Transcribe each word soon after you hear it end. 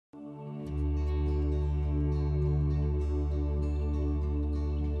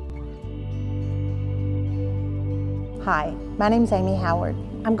Hi, my name is Amy Howard.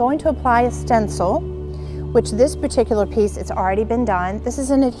 I'm going to apply a stencil, which this particular piece, it's already been done. This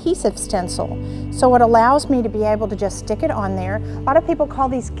is an adhesive stencil, so it allows me to be able to just stick it on there. A lot of people call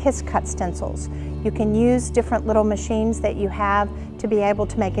these kiss cut stencils. You can use different little machines that you have to be able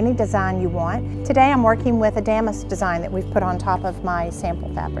to make any design you want. Today I'm working with a damask design that we've put on top of my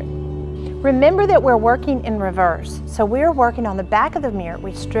sample fabric. Remember that we're working in reverse, so we're working on the back of the mirror.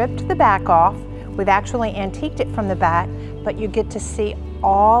 We stripped the back off. We've actually antiqued it from the back, but you get to see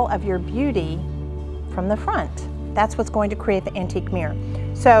all of your beauty from the front. That's what's going to create the antique mirror.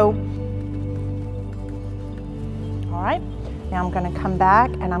 So, all right, now I'm going to come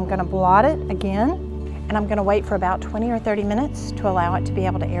back and I'm going to blot it again, and I'm going to wait for about 20 or 30 minutes to allow it to be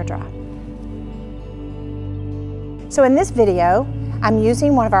able to air dry. So in this video, I'm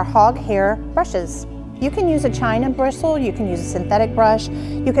using one of our hog hair brushes. You can use a China bristle, you can use a synthetic brush,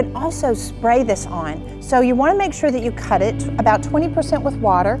 you can also spray this on. So you want to make sure that you cut it about 20% with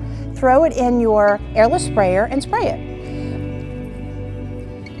water, throw it in your airless sprayer and spray it.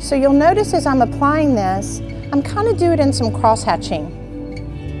 So you'll notice as I'm applying this, I'm kind of doing it in some cross hatching.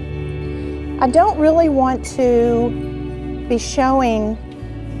 I don't really want to be showing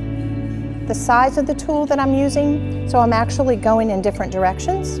the size of the tool that I'm using, so I'm actually going in different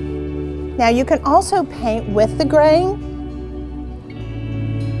directions. Now you can also paint with the grain,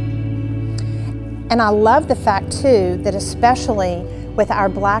 and I love the fact too that especially with our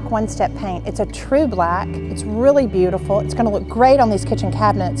black one-step paint, it's a true black, it's really beautiful, it's going to look great on these kitchen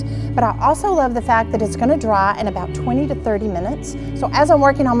cabinets, but I also love the fact that it's going to dry in about 20 to 30 minutes, so as I'm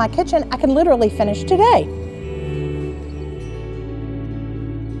working on my kitchen, I can literally finish today.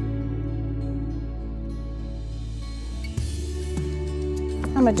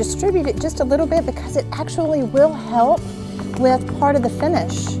 I'm going to distribute it just a little bit because it actually will help with part of the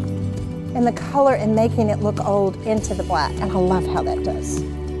finish and the color and making it look old into the black. And I love how that does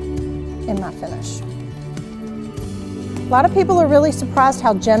in my finish. A lot of people are really surprised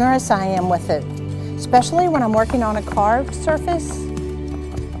how generous I am with it, especially when I'm working on a carved surface.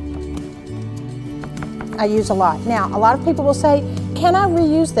 I use a lot. Now, a lot of people will say, can I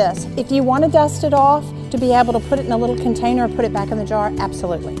reuse this? If you want to dust it off, to be able to put it in a little container or put it back in the jar,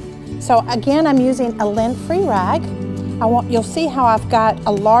 absolutely. So again, I'm using a lint-free rag. You'll see how I've got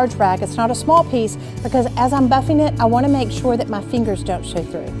a large rag. It's not a small piece because as I'm buffing it, I want to make sure that my fingers don't show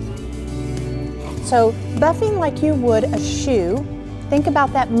through. So buffing like you would a shoe, think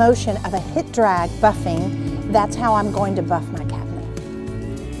about that motion of a hit drag buffing. That's how I'm going to buff my cabinet.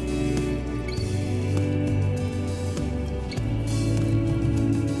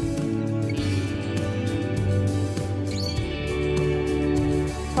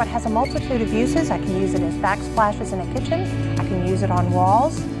 So it has a multitude of uses. I can use it as backsplashes in a kitchen. I can use it on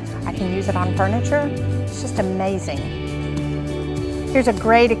walls. I can use it on furniture. It's just amazing. Here's a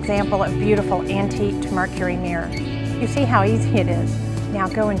great example of beautiful antique Mercury mirror. You see how easy it is. Now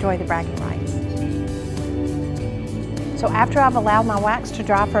go enjoy the bragging rights. So after I've allowed my wax to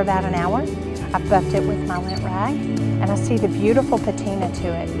dry for about an hour, I've buffed it with my lint rag, and I see the beautiful patina to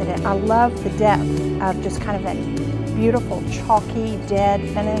it. I love the depth of just kind of that beautiful chalky dead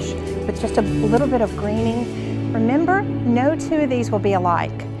finish with just a little bit of greening. Remember, no two of these will be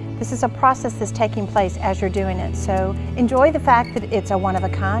alike. This is a process that's taking place as you're doing it, so enjoy the fact that it's a one of a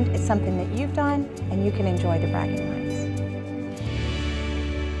kind. It's something that you've done, and you can enjoy the bragging rights.